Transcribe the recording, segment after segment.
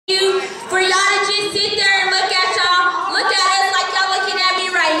For y'all to just sit there and look at us like y'all looking at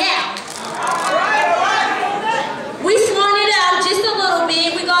me right now. We sworn it out just a little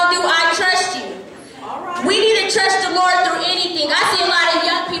bit. We gonna do I trust you. We need to trust the Lord through anything. I see a lot of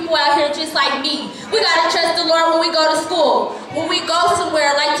young people out here just like me. We gotta trust the Lord when we go to school, when we go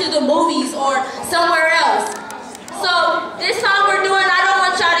somewhere like to the movies or somewhere else. So this song we're doing, I don't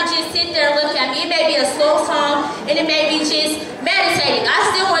want y'all to just sit there and look at me. It may be a slow song and it may be just meditating. I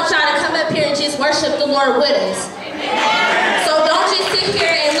still want y'all to come up here and just worship the Lord with us. So don't just sit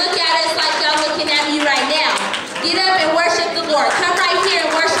here and look at us like y'all looking at me right now. Get up and worship the Lord. Come right here and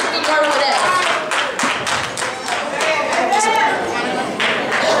worship the Lord with us.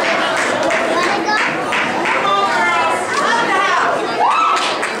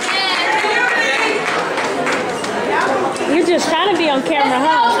 You're just trying to be on camera,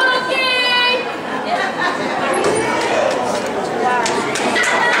 huh?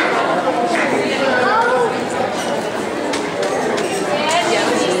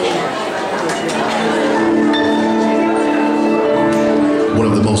 One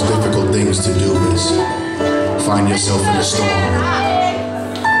of the most difficult things to do is find yourself in a storm.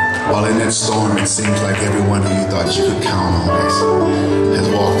 While in that storm, it seems like everyone who you thought you could count on has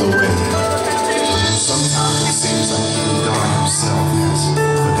walked away. Sometimes it seems like even God himself has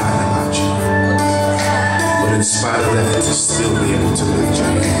forgotten about you. But in spite of that, to still be able to lift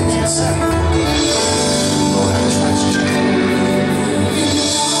your hands and say, Lord, I trust you.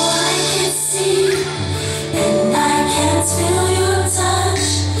 I can see and I can't feel your touch.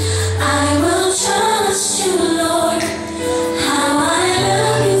 I will trust you, Lord. How I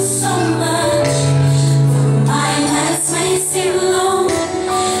love you so much. My nights may seem long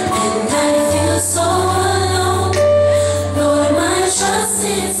and I feel so alone. Lord, my trust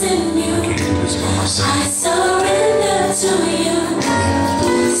is in you. I surrender to you.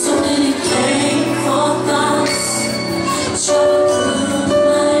 So many painful thoughts trouble through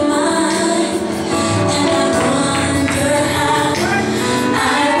my mind, and I wonder how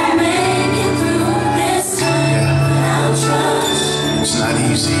I will make it through this time without trust. It's not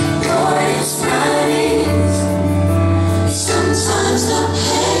easy. Lord, it's not easy. Sometimes the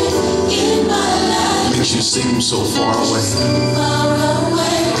pain in my life Makes you seem so far away. far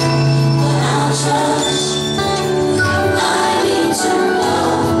away without trust. I need to know,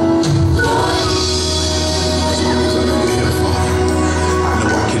 Lord, As long as I know you're here, Father, I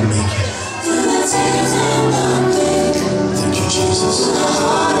know I can make it. through the tears and the pain, Thank you, Jesus. the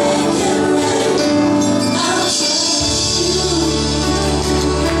heartache and rain, I'll trust you.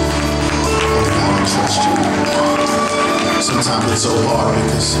 God, I trust you. Sometimes it's so hard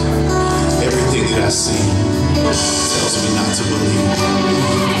because everything that I see tells me not to believe.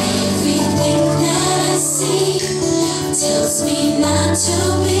 Everything that I see tells me not to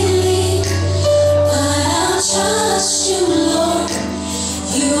believe, but I'll trust you, Lord.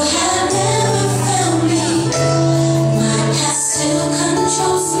 You have never failed me. My past still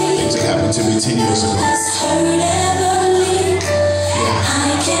controls me. Things that happened to me 10 years ago. Has hurt ever leave?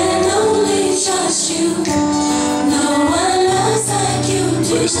 I can only trust you. No one loves like you do.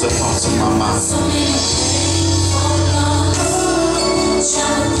 But it's the thoughts of my mind. So many painful thoughts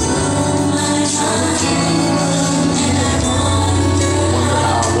travel through my mind, and I wonder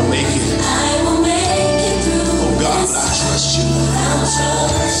How I will make it. I will make it through. Oh God, this but I trust you. without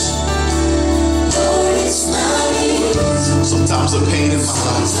trust. Lord, it's not easy. Sometimes the pain in my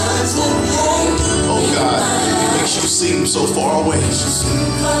life, Sometimes the pain oh God, it makes you seem so far away.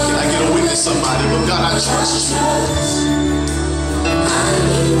 Can I get a witness, somebody? But God, I trust you. I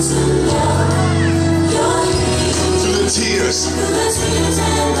need to know you're here. Through the tears, Through the tears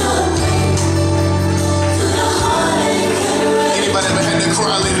and the pain, through the heartache and rain, anybody ever had to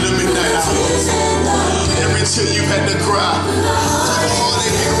cry late in the midnight hour? tears and the pain, Every tear you had to cry. through the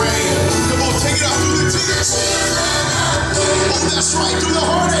Heartache and rain. Come on, take it out through the tears. Oh, that's right, through the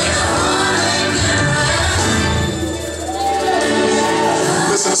heartache.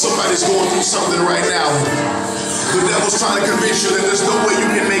 Listen, somebody's going through something right now. The devil's trying to convince you that there's no way you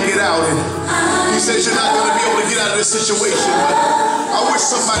can make it out. And he says you're not going to be able to get out of this situation. But I wish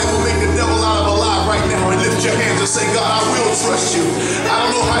somebody would make the devil out of a lie right now and lift your hands and say, God, I will trust you. I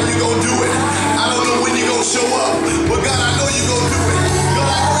don't know how you're going to do it. I don't know when you're going to show up. But God, I know